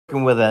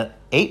With an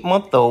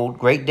 8-month-old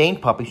Great Dane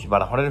puppy. She's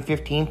about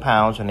 115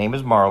 pounds. Her name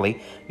is Marley.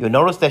 You'll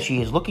notice that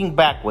she is looking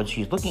backwards.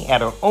 She's looking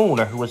at her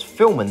owner who is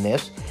filming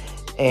this.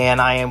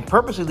 And I am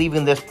purposely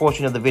leaving this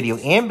portion of the video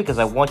in because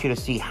I want you to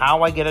see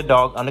how I get a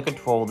dog under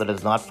control that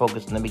is not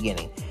focused in the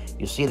beginning.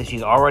 You see that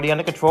she's already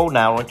under control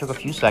now. It only took a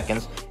few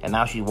seconds. And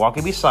now she's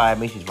walking beside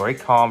me. She's very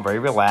calm, very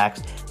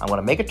relaxed. I'm going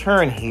to make a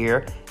turn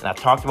here. And I've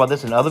talked about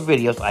this in other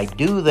videos. I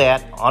do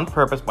that on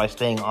purpose by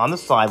staying on the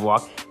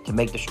sidewalk to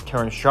make the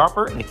turn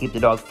sharper and to keep the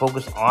dog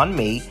focused on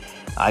me.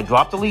 I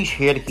drop the leash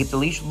here to keep the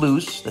leash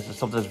loose. This is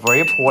something that's very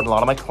important. A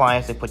lot of my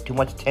clients, they put too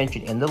much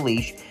tension in the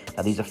leash.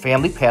 Now, these are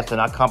family pets. They're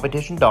not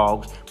competition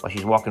dogs, but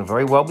she's walking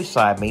very well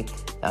beside me.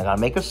 And I'm going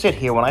to make her sit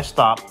here when I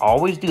stop.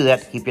 Always do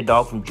that to keep your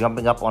dog from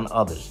jumping up on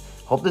others.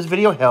 Hope this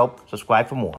video helped. Subscribe for more.